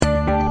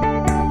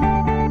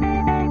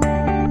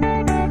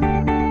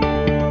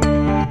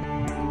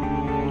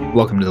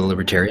Welcome to the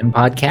Libertarian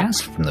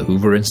Podcast from the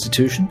Hoover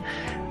Institution.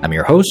 I'm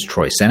your host,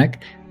 Troy Senik,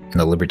 and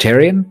the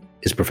Libertarian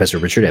is Professor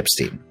Richard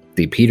Epstein,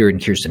 the Peter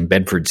and Kirsten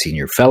Bedford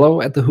Senior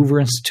Fellow at the Hoover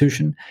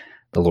Institution,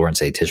 the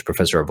Lawrence A. Tisch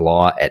Professor of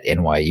Law at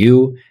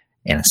NYU,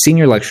 and a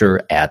Senior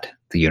Lecturer at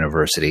the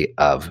University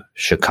of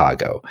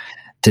Chicago.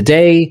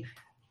 Today,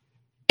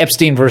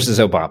 Epstein versus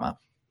Obama.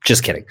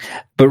 Just kidding.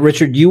 But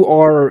Richard, you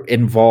are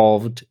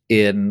involved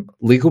in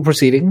legal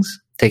proceedings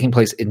taking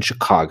place in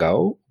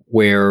Chicago,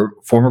 where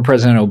former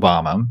President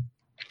Obama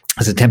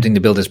is attempting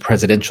to build his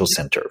presidential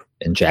center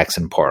in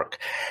Jackson Park.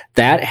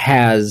 That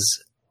has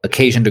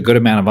occasioned a good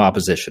amount of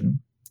opposition,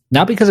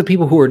 not because of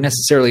people who are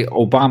necessarily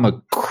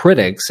Obama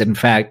critics. In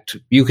fact,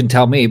 you can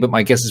tell me, but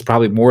my guess is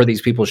probably more of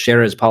these people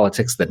share his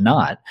politics than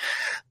not,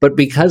 but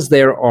because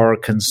there are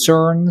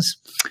concerns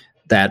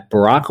that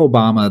Barack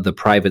Obama, the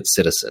private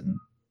citizen,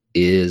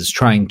 is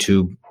trying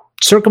to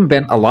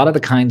circumvent a lot of the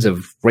kinds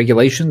of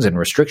regulations and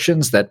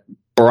restrictions that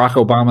Barack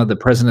Obama, the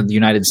president of the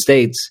United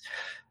States,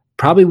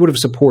 probably would have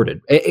supported.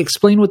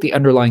 Explain what the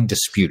underlying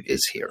dispute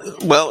is here.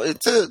 Well,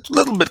 it's a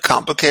little bit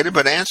complicated,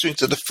 but answering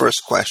to the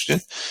first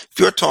question, if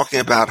you're talking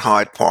about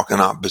Hyde Park in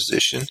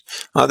opposition,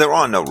 there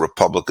are no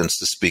Republicans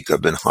to speak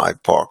of in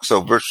Hyde Park.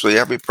 So virtually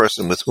every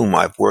person with whom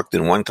I've worked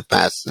in one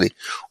capacity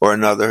or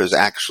another has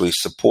actually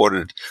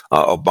supported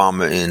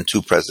Obama in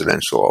two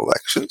presidential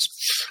elections.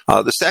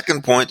 The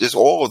second point is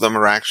all of them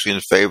are actually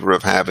in favor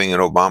of having an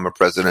Obama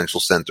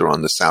presidential center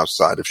on the south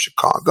side of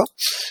Chicago.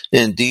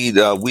 Indeed,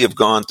 we have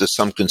gone to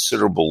some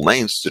considerable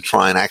lengths to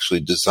try and actually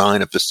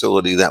design a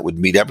facility that would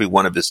meet every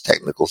one of his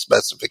technical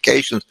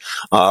specifications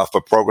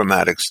for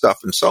programmatic stuff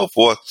and so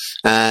forth,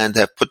 and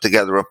have put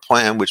together a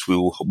plan which we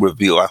will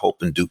reveal, I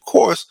hope, in due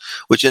course,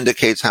 which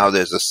indicates how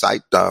there's a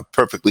site,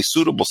 perfectly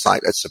suitable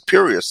site, a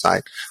superior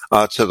site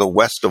to the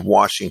west of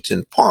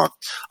Washington Park,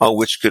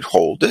 which could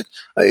hold it.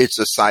 It's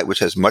a site which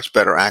has much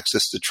better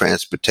access to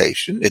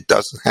transportation. It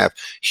doesn't have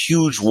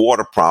huge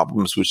water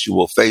problems, which you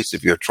will face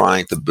if you're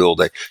trying to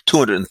build a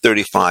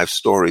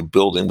 235-story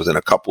building within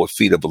a couple of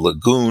feet of a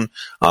lagoon,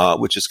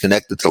 which is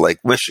connected to Lake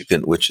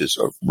Michigan, which is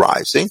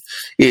rising.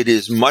 It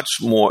is much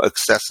more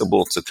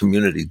accessible to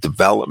community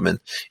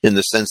development in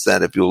the sense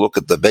that if you look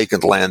at the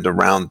vacant land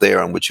around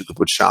there on which you could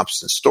put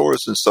shops and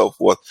stores and so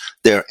forth,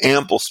 there are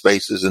ample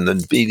spaces in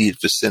the immediate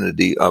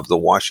vicinity of the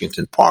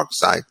Washington Park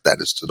site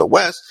that is to the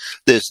west.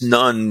 There's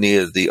none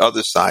near the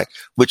other side,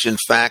 which in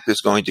fact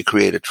is going to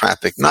create a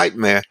traffic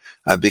nightmare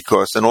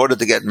because in order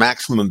to get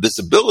maximum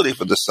visibility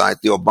for the site,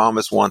 the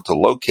Obamas want to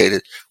locate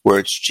it where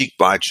it's cheek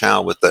by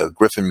jowl with the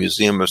Griffin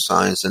Museum of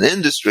Science and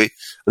Industry.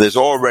 There's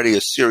already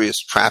a serious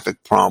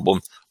traffic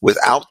problem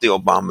without the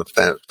Obama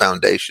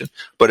Foundation,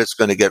 but it's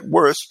going to get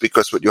worse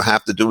because what you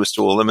have to do is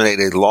to eliminate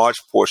a large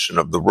portion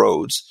of the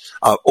roads,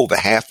 over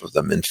half of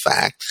them, in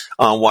fact,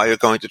 while you're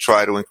going to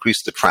try to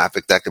increase the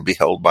traffic that can be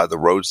held by the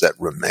roads that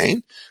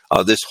remain.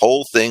 This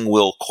whole thing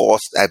will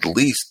cost at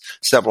least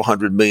several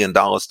 $100 million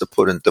to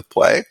put into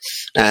play.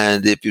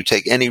 And if you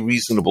take any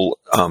reasonable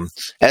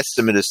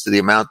estimate as to the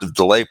amount of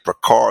delay per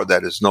car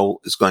that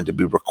is going to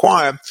be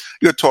required,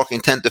 you're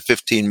talking 10 to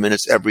 15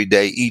 minutes every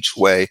day each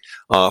way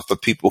for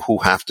people who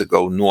have to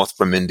go north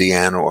from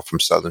Indiana or from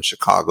southern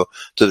Chicago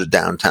to the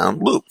downtown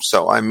loop.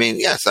 So,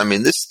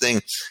 this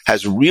thing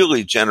has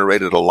really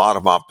generated a lot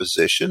of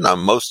opposition.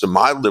 Most of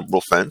my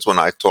liberal friends, when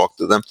I talk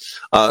to them,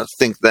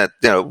 think that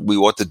we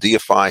ought to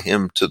deify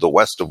him to the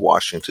west of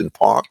Washington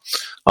Park.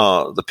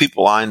 The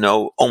people I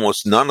know,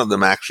 almost none of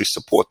them actually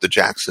support the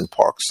Jackson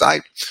Park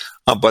site.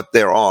 But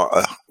there are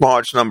a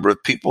large number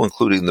of people,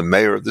 including the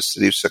mayor of the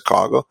city of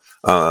Chicago,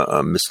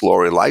 Miss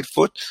Lori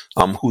Lightfoot,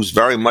 who's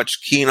very much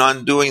keen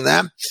on doing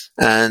that.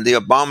 And the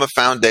Obama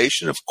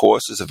Foundation, of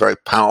course, is a very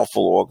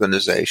powerful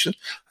organization.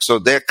 So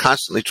they're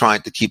constantly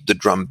trying to keep the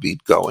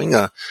drumbeat going.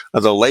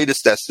 The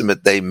latest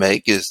estimate they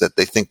make is that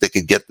they think they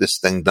could get this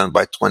thing done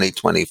by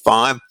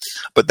 2025,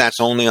 but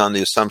that's only on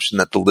the assumption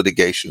that the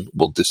litigation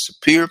will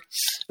disappear.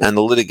 And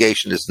the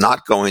litigation is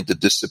not going to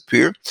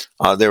disappear.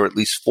 There are at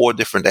least 4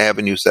 different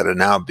avenues that are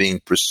now being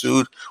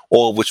pursued,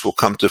 all of which will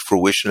come to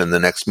fruition in the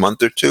next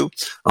month or two,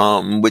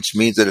 which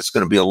means that it's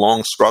going to be a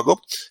long struggle.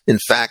 In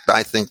fact,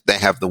 I think they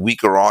have the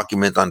weaker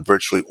argument on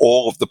virtually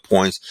all of the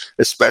points,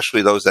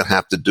 especially those that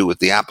have to do with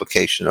the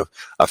application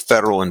of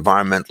federal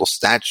environmental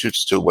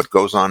statutes to what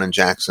goes on in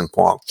Jackson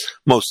Park,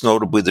 most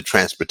notably the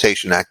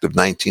Transportation Act of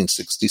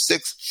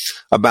 1966,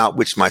 about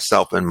which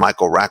myself and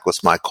Michael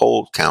Rackless, my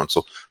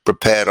co-counsel,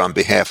 prepared on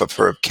behalf of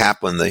Herb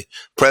Kaplan, the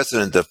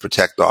president of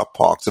Protect Our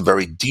Parks, a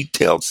very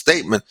detailed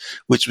statement,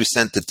 which we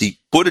sent to Deep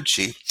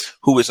Buttigieg,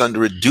 who is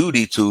under a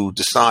duty to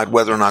decide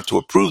whether or not to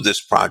approve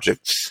this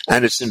project.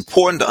 And it's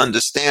important to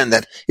understand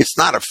that it's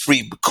not a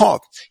free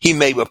call. He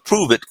may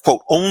approve it,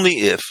 quote, only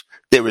if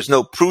there is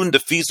no prudent or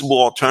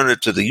feasible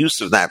alternative to the use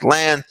of that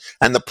land,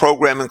 and the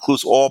program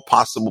includes all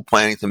possible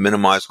planning to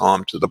minimize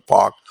harm to the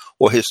park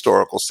or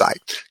historical site.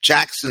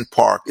 Jackson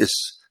Park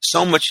is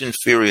so much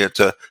inferior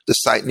to the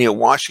site near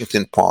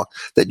Washington Park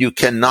that you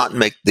cannot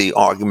make the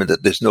argument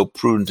that there's no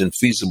prudent and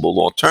feasible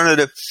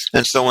alternative.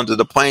 And so under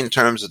the plain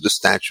terms of the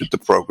statute, the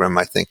program,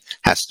 I think,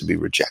 has to be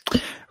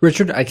rejected.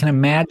 Richard, I can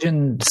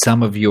imagine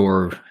some of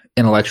your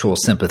intellectual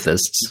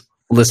sympathists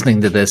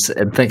listening to this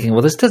and thinking,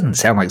 well, this doesn't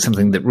sound like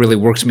something that really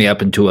works me up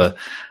into a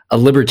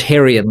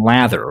libertarian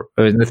lather.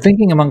 I mean, the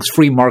thinking amongst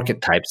free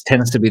market types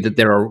tends to be that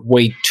there are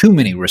way too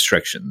many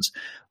restrictions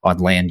on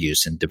land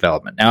use and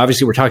development. Now,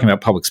 obviously, we're talking about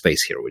public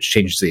space here, which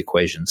changes the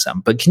equation some.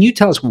 But can you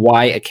tell us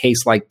why a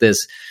case like this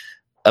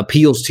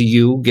appeals to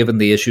you, given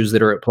the issues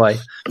that are at play?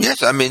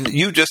 Yes, I mean,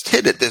 you just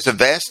hit it. There's a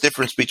vast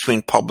difference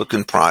between public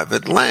and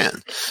private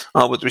land.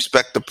 With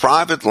respect to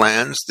private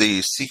lands,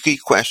 the key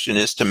question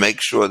is to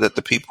make sure that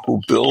the people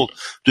who build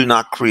do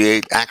not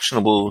create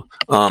actionable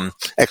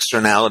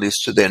externalities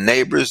to their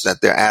neighbors,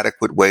 that there are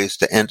adequate ways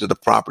to enter the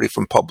property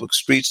from public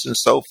streets and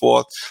so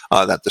forth,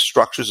 that the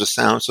structures are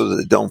sound so that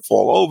they don't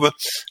fall over.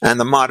 And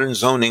the modern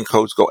zoning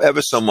codes go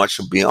ever so much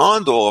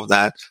beyond all of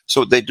that. So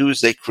what they do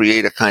is they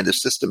create a kind of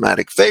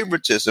systematic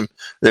favoritism.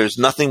 There's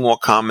nothing more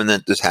common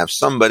than to have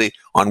somebody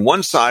on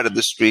one side of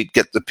the street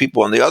get the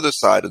people on the other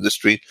side of the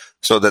street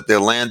so that their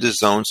land is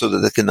zoned so that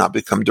they cannot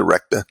become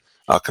direct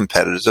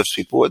competitors of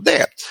people who are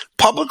there.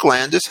 Public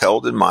land is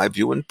held, in my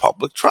view, in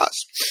public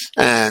trust.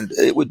 And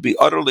it would be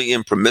utterly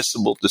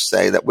impermissible to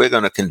say that we're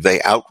going to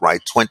convey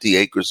outright 20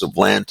 acres of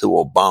land to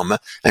Obama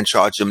and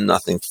charge him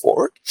nothing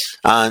for it.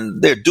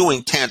 And they're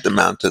doing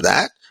tantamount to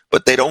that,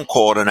 but they don't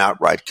call it an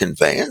outright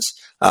conveyance.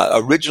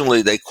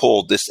 Originally, they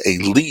called this a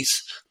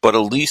lease, but a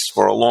lease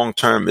for a long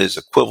term is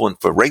equivalent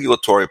for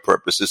regulatory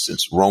purposes,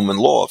 since Roman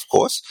law, of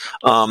course,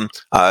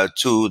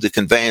 to the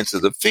conveyance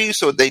of the fee.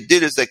 So what they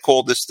did is they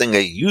called this thing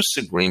a use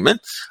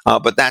agreement,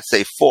 but that's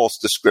a false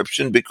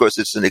description because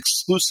it's an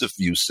exclusive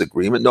use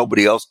agreement.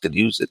 Nobody else could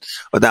use it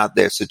without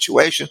their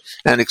situation.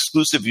 And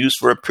exclusive use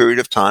for a period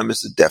of time is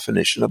the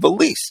definition of a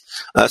lease.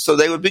 So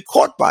they would be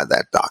caught by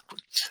that doctrine.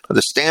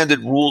 The standard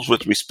rules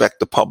with respect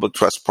to public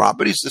trust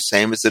property is the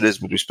same as it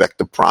is with respect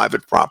to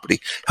private property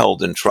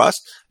held in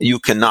trust. You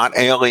cannot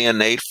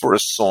alienate for a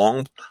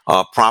song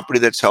property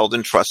that's held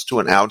in trust to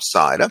an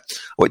outsider.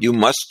 What you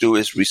must do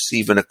is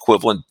receive an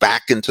equivalent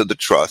back into the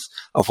trust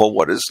for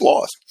what is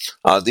lost.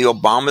 The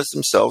Obamas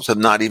themselves have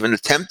not even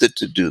attempted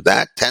to do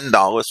that.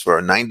 $10 for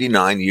a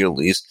 99-year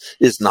lease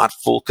is not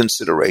full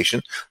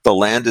consideration. The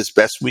land, as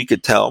best we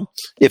could tell,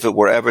 if it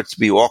were ever to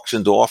be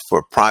auctioned off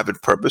for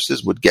private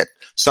purposes, would get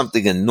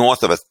something in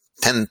north of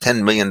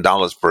 $10 million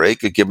per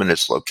acre given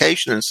its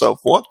location and so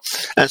forth.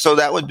 And so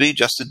that would be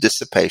just a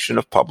dissipation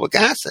of public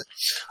asset.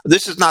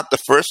 This is not the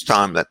first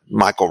time that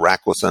Michael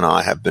Rachlis and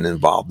I have been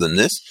involved in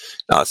this.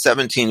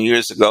 17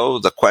 years ago,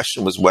 the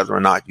question was whether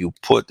or not you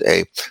put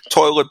a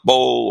toilet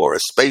bowl or a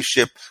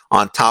spaceship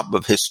on top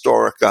of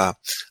historic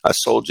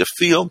Soldier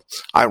Field.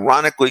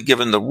 Ironically,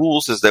 given the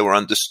rules as they were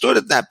understood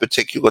at that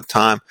particular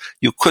time,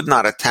 you could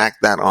not attack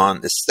that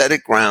on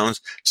aesthetic grounds.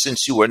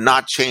 Since you were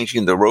not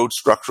changing the road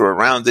structure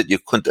around it, you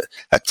couldn't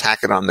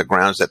attack it on the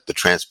grounds that the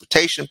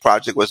transportation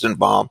project was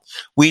involved.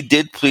 We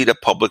did plead a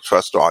public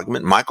trust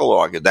argument. Michael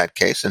argued that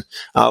case,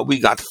 and we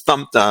got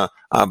thumped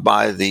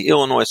by the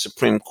Illinois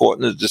Supreme Court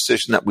in a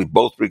decision that we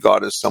both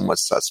regard as somewhat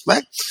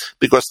suspect,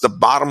 because the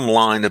bottom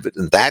line of it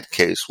in that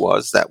case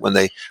was that when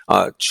they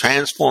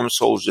transformed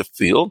Soldier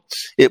Field,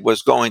 it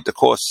was going to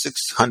cost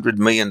 $600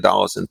 million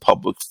in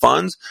public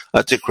funds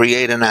to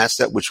create an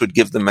asset which would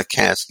give the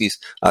McCaskies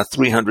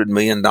 $300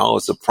 million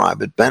of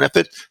private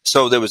benefit.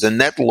 So there was a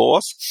net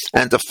loss.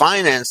 And to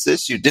finance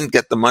this, you didn't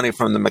get the money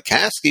from the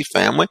McCaskey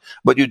family,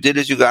 but you did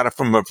as you got it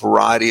from a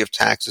variety of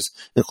taxes,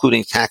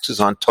 including taxes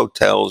on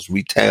hotels,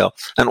 retail,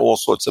 and all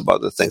sorts of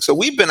other things. So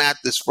we've been at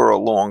this for a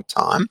long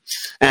time,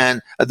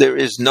 and there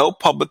is no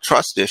public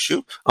trust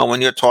issue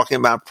when you're talking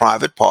about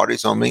private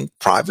parties owning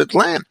private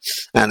land.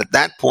 And at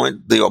that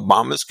point, the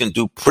Obamas can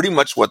do pretty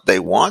much what they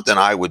want, and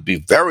I would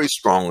be very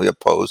strongly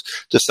opposed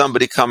to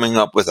somebody coming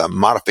up with a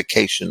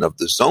modification of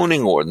the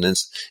zoning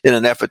ordinance in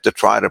an effort to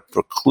try to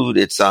preclude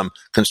its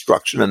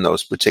construction in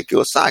those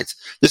particular sites.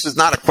 This is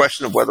not a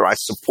question of whether I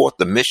support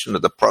the mission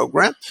of the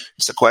program.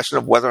 It's a question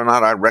of whether or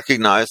not I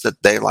recognize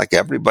that they, like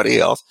everybody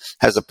else,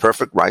 has a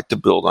perfect right to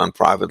build on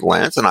private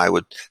lands, and I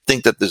would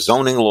think that the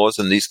zoning laws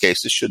in these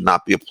cases should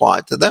not be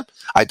applied to them.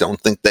 I don't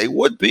think they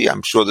would be.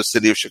 I'm sure the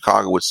city of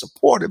Chicago would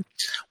support it.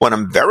 What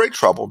I'm very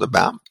troubled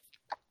about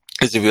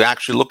is if you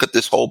actually look at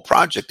this whole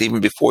project, even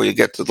before you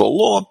get to the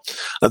law,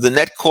 the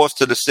net cost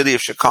to the city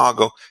of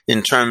Chicago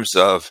in terms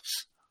of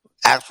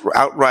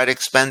outright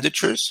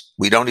expenditures,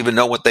 we don't even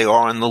know what they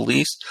are in the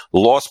lease,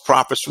 lost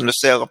profits from the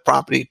sale of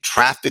property,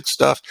 traffic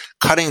stuff,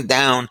 cutting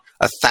down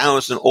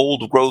 1,000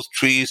 old growth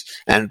trees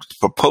and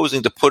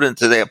proposing to put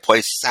into their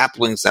place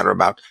saplings that are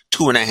about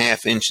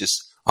 2.5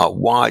 inches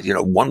wide,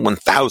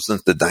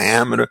 1/1000th the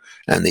diameter,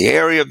 and the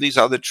area of these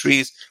other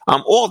trees.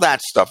 All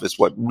that stuff is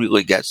what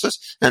really gets us.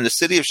 And the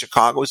city of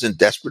Chicago is in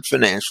desperate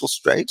financial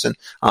straits, and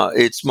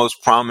its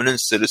most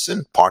prominent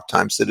citizen,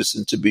 part-time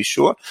citizen to be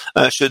sure,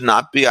 should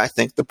not be, I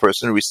think, the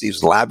person who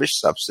receives lavish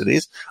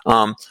subsidies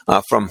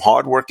from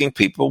hardworking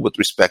people with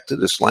respect to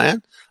this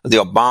land. The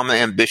Obama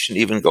ambition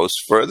even goes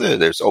further.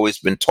 There's always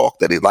been talk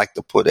that he'd like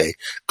to put a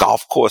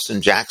golf course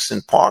in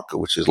Jackson Park,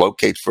 which is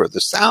located further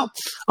south.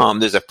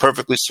 There's a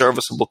perfectly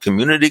serviceable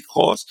community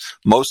course.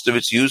 Most of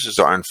its users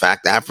are, in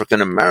fact,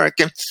 African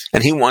American,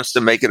 and he wants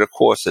to make it a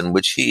course in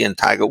which he and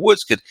Tiger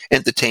Woods could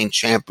entertain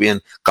champion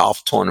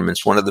golf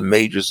tournaments, one of the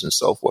majors and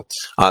so forth.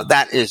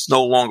 That is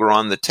no longer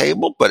on the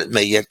table, but it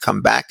may yet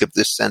come back if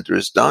this center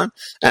is done.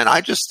 And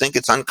I just think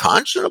it's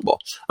unconscionable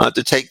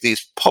to take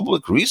these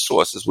public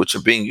resources, which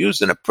are being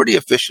used in a pretty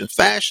efficient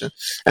fashion,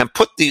 and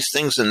put these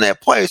things in their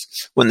place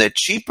when they're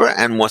cheaper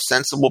and more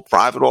sensible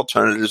private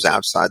alternatives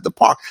outside the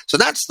park. So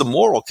that's the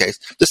moral case.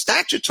 The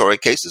statutory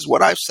case is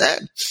what I've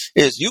said,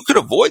 is you could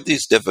avoid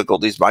these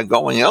difficulties by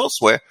going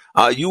elsewhere.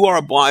 You are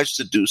obliged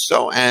to do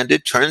so, and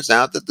it turns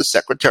out that the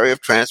Secretary of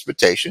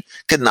Transportation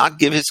cannot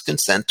give his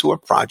consent to a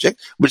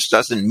project which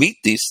doesn't meet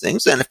these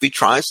things, and if he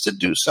tries to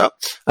do so,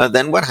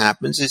 then what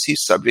happens is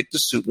he's subject to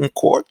suit in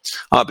court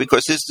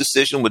because his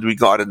decision would be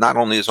regarded not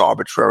only as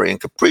arbitrary and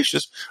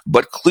capricious,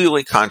 but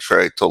clearly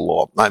contrary to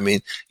law. I mean,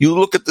 you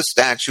look at the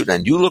statute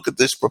and you look at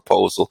this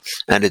proposal,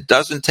 and it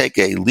doesn't take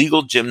a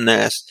legal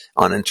gymnast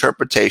on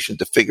interpretation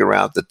to figure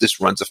out that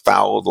this runs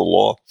afoul of the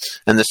law.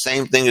 And the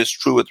same thing is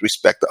true with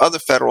respect to other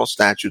federal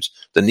statutes,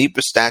 the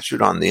NEPA statute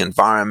on the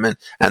environment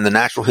and the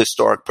Natural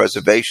Historic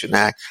Preservation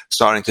Act,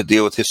 starting to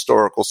deal with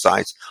historical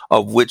sites,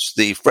 of which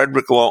the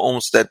Frederick Law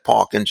Olmsted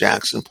Park in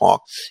Jackson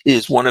Park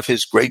is one of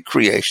his great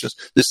creations.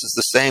 This is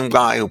the same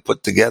guy who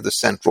put together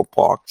Central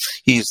Park.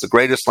 He's the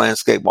greatest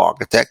landscape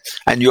architect,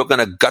 and you're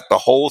going to gut the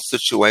whole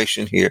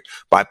situation here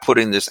by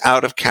putting this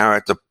out of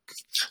character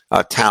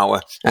tower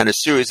and a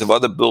series of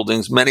other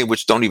buildings, many of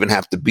which don't even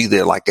have to be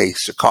there, like a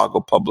Chicago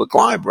Public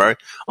Library,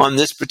 on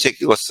this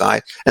particular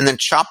site, and then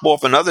chop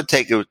off another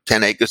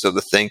 10 acres of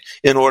the thing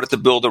in order to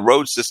build a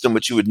road system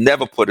which you would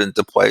never put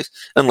into place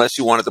unless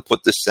you wanted to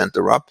put this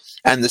center up.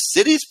 And the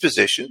city's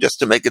position, just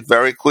to make it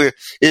very clear,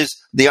 is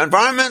the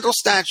environmental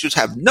statutes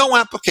have no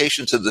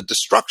application to the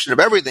destruction of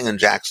everything in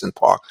Jackson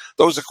Park.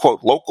 Those are,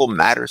 quote, local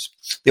matters.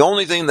 The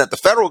only thing that the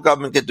federal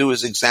government can do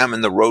is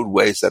examine the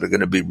roadways that are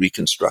going to be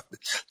reconstructed.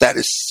 That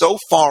is so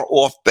far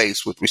off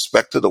base with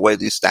respect to the way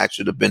these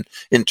statutes have been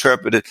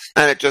interpreted,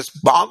 and it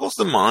just boggles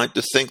the mind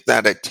to think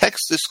that a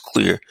text this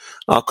clear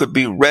could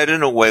be read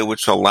in a way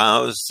which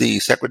allows the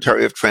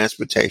Secretary of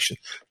Transportation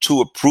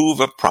to approve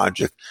a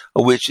project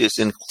which is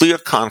in clear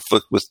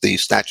conflict with the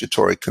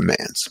statutory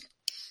commands.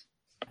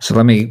 So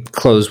let me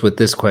close with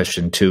this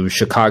question to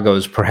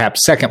Chicago's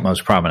perhaps second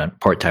most prominent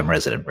part-time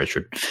resident,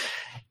 Richard.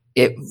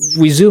 If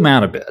we zoom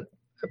out a bit,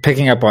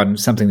 picking up on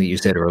something that you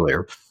said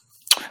earlier,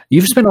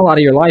 you've spent a lot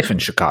of your life in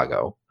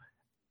Chicago.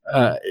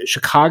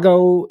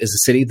 Chicago is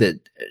a city that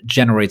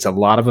generates a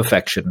lot of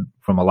affection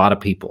from a lot of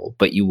people,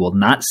 but you will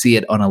not see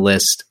it on a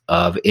list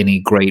of any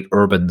great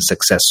urban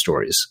success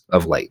stories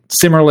of late.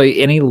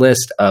 Similarly, any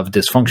list of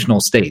dysfunctional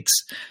states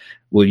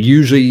will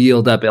usually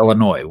yield up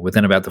Illinois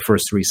within about the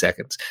first 3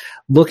 seconds.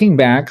 Looking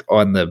back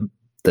on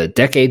the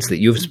decades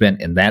that you've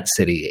spent in that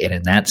city and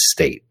in that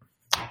state,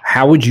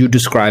 how would you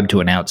describe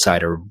to an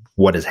outsider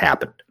what has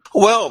happened?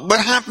 Well,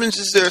 what happens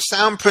is there are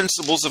sound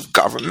principles of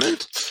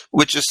government,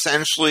 which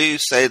essentially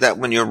say that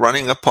when you're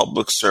running a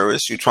public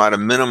service, you try to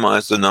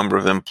minimize the number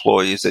of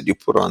employees that you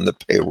put on the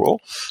payroll,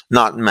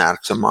 not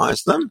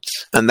maximize them.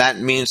 And that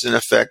means, in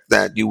effect,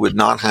 that you would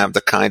not have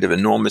the kind of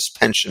enormous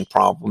pension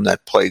problem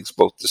that plagues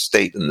both the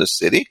state and the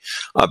city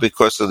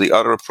because of the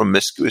utter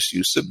promiscuous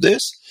use of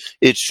this.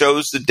 It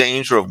shows the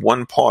danger of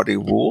one-party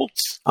rule.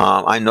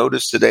 I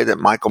noticed today that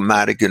Michael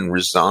Madigan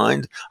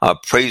resigned,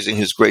 praising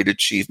his great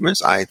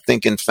achievements. I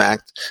think, in fact,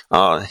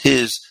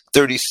 his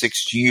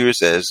 36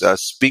 years as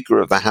Speaker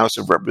of the House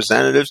of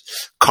Representatives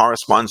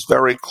corresponds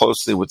very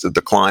closely with the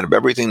decline of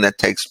everything that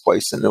takes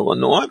place in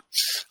Illinois.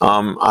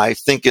 I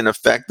think, in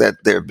effect, that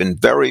there have been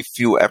very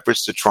few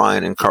efforts to try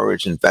and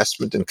encourage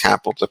investment and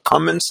capital to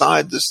come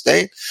inside the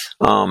state.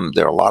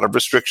 There are a lot of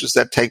restrictions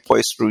that take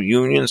place through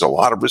unions, a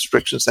lot of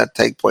restrictions that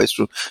take place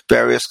through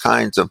various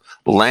kinds of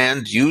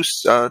land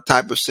use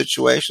type of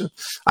situations.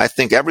 I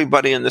think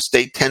everybody in the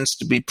state tends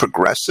to be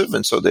progressive,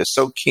 and so they're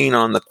so keen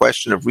on the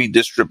question of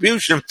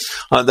redistribution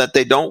that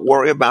they don't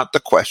worry about the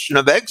question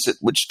of exit,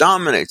 which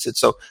dominates it.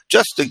 So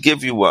just to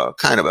give you a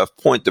kind of a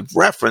point of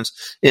reference,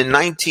 in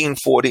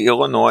 1940,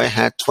 Illinois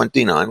had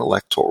 29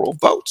 electoral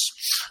votes,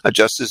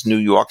 just as New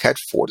York had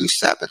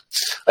 47.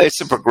 It's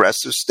a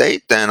progressive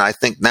state, and I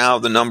think now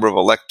the number of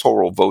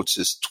electoral votes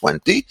is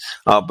 20,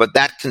 but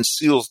that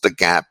conceals the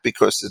gap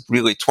because it's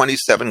really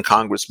 27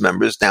 Congress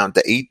members down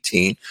to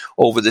 18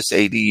 over this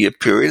 80-year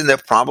period, and they're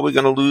probably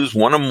going to lose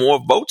one or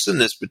more votes in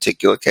this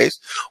particular case.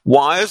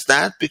 Why is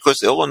that?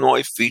 Because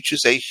Illinois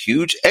features a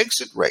huge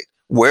exit rate.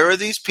 Where are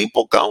these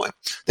people going?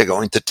 They're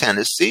going to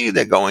Tennessee.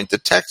 They're going to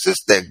Texas.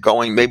 They're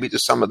going maybe to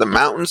some of the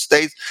mountain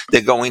states.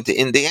 They're going to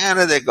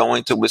Indiana. They're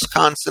going to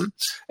Wisconsin.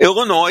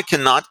 Illinois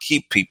cannot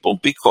keep people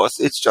because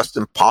it's just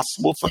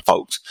impossible for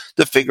folks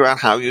to figure out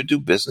how you do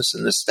business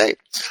in the state.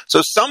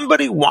 So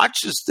somebody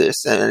watches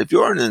this, and if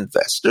you're an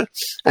investor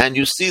and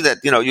you see that,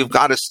 you've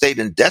got a state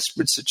in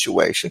desperate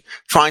situation,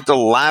 trying to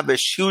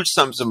lavish huge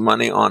sums of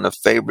money on a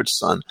favorite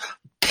son,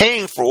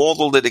 paying for all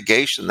the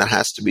litigation that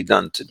has to be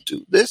done to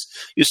do this,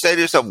 you say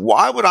to yourself,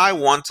 why would I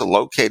want to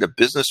locate a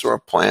business or a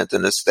plant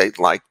in a state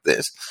like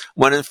this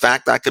when, in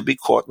fact, I could be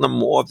caught in the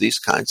maw of these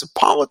kinds of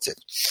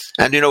politics?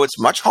 And, it's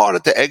much harder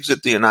to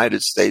exit the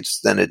United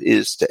States than it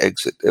is to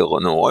exit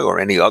Illinois or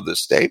any other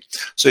state.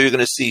 So you're going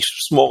to see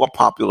smaller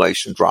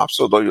population drops,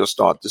 although you'll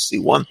start to see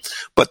one.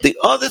 But the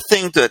other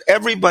thing that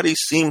everybody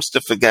seems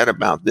to forget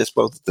about this,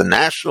 both at the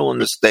national and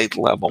the state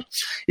level,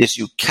 is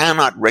you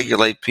cannot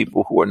regulate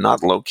people who are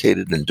not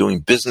located and doing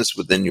business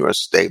within your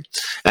state.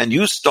 And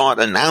you start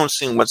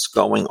announcing what's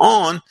going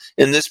on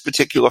in this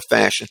particular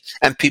fashion,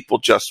 and people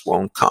just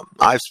won't come.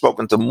 I've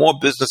spoken to more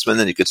businessmen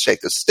than you could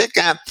shake a stick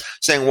at,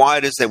 saying why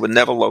it is they would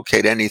never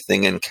locate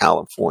anything in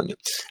California.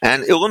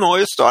 And Illinois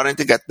is starting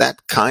to get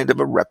that kind of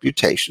a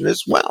reputation as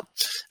well.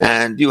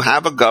 And you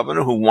have a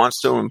governor who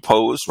wants to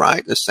impose,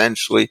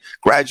 essentially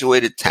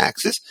graduated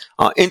taxes.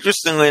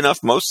 Interestingly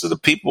enough, most of the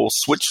people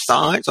switched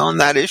sides on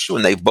that issue,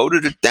 and they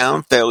voted it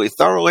down fairly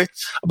thoroughly.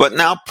 But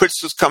now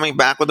Pritzker is coming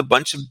back with a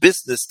bunch of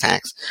business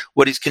tax.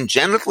 What he's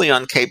congenitally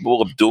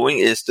incapable of doing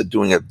is to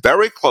doing a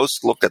very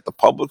close look at the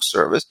public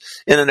service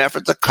in an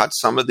effort to cut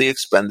some of the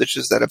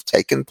expenditures that have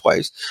taken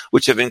place,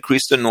 which have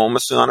increased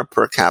enormously on a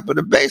per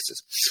capita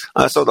basis.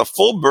 So the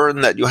full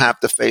burden that you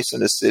have to face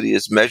in a city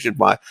is measured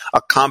by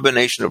a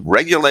combination of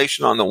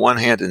regulation on the one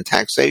hand and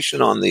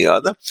taxation on the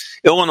other.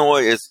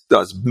 Illinois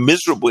does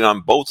miserably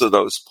on both of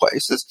those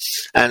places.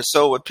 And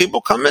so when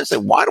people come in and say,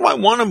 why do I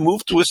want to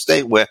move to a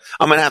state where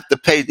I'm going to have to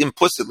pay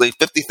implicitly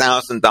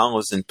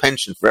 $50,000 in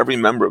pension for every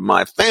member of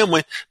my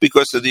family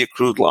because of the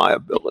accrued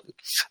liability?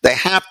 They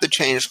have to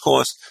change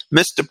course.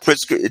 Mr.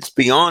 Pritzker, it's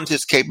beyond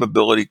his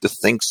capability to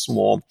think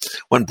small.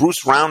 When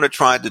Bruce Rauner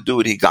tried to do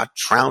it, he got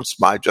trounced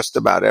by just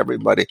about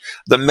everybody.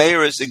 The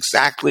mayor is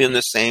exactly in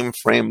the same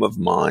frame of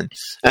mind.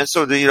 And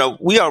so,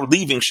 we are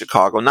leaving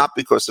Chicago, not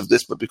because of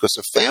this, but because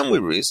of family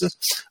reasons.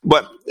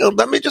 But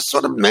let me just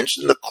sort of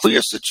mention the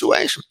clear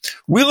situation.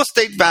 Real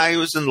estate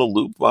values in the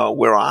Loop,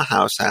 where our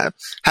house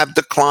have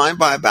declined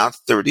by about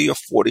 30 or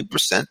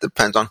 40%,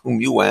 depends on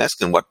whom you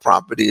ask and what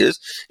property is,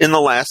 in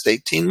the last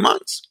 18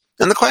 months.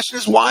 And the question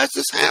is, why has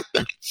this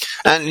happened?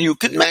 And you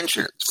could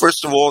mention it.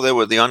 First of all, there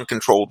were the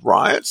uncontrolled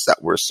riots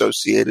that were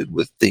associated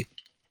with the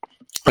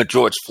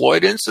George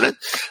Floyd incident.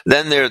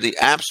 Then there are the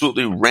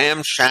absolutely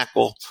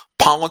ramshackle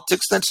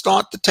politics that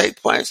start to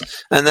take place.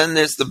 And then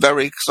there's the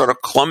very sort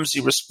of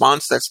clumsy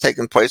response that's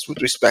taken place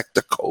with respect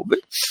to COVID.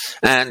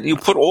 And you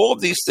put all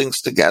of these things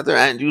together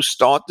and you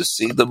start to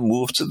see the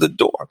move to the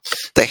door.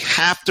 They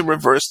have to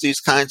reverse these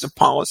kinds of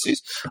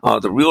policies.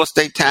 The real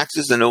estate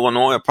taxes in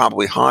Illinois are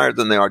probably higher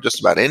than they are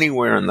just about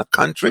anywhere in the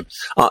country.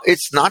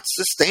 It's not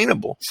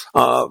sustainable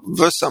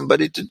for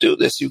somebody to do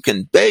this. You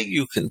can beg,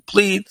 you can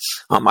plead.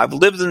 I've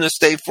lived in the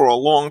state for a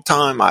long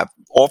time. I've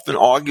often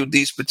argued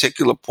these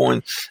particular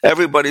points.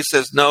 Everybody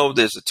says, no,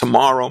 there's a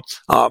tomorrow.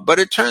 But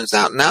it turns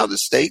out now the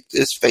state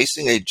is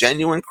facing a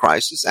genuine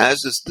crisis,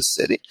 as is the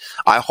city.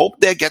 I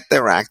hope they get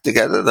their act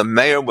together. The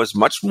mayor was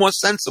much more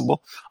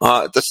sensible.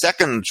 The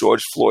second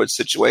George Floyd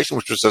situation,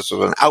 which was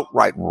sort of an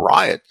outright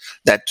riot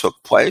that took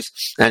place.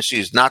 And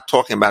she's not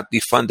talking about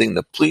defunding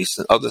the police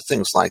and other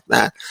things like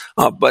that.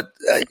 But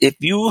if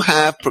you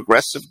have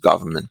progressive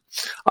government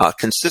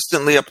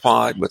consistently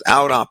applied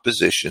without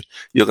opposition,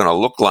 you're going to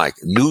look like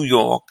New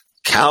York,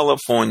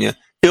 California,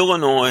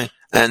 Illinois,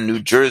 and New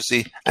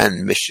Jersey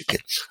and Michigan.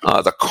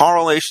 The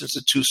correlations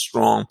are too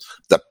strong.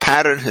 The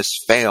pattern has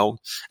failed,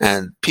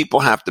 and people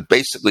have to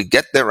basically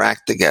get their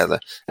act together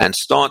and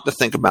start to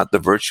think about the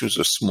virtues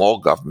of small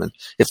government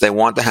if they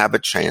want to have a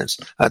chance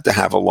to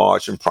have a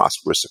large and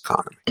prosperous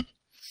economy.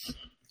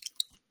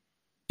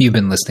 You've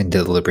been listening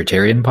to the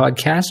Libertarian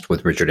Podcast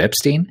with Richard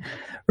Epstein.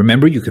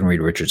 Remember, you can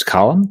read Richard's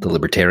column, The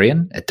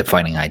Libertarian, at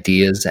Defining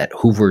Ideas at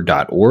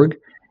hoover.org,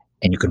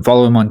 and you can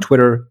follow him on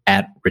Twitter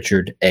at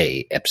Richard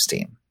A.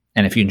 Epstein.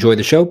 And if you enjoy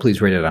the show,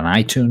 please rate it on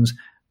iTunes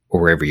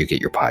or wherever you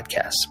get your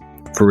podcasts.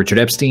 For Richard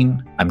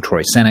Epstein, I'm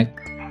Troy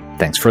Senik.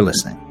 Thanks for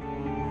listening.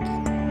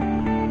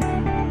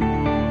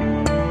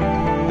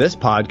 This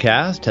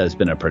podcast has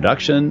been a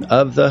production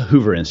of the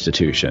Hoover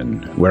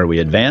Institution, where we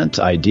advance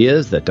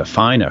ideas that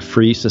define a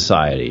free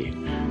society.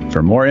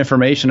 For more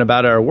information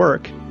about our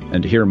work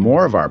and to hear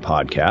more of our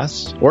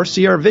podcasts or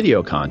see our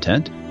video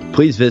content,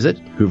 please visit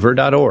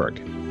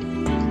hoover.org.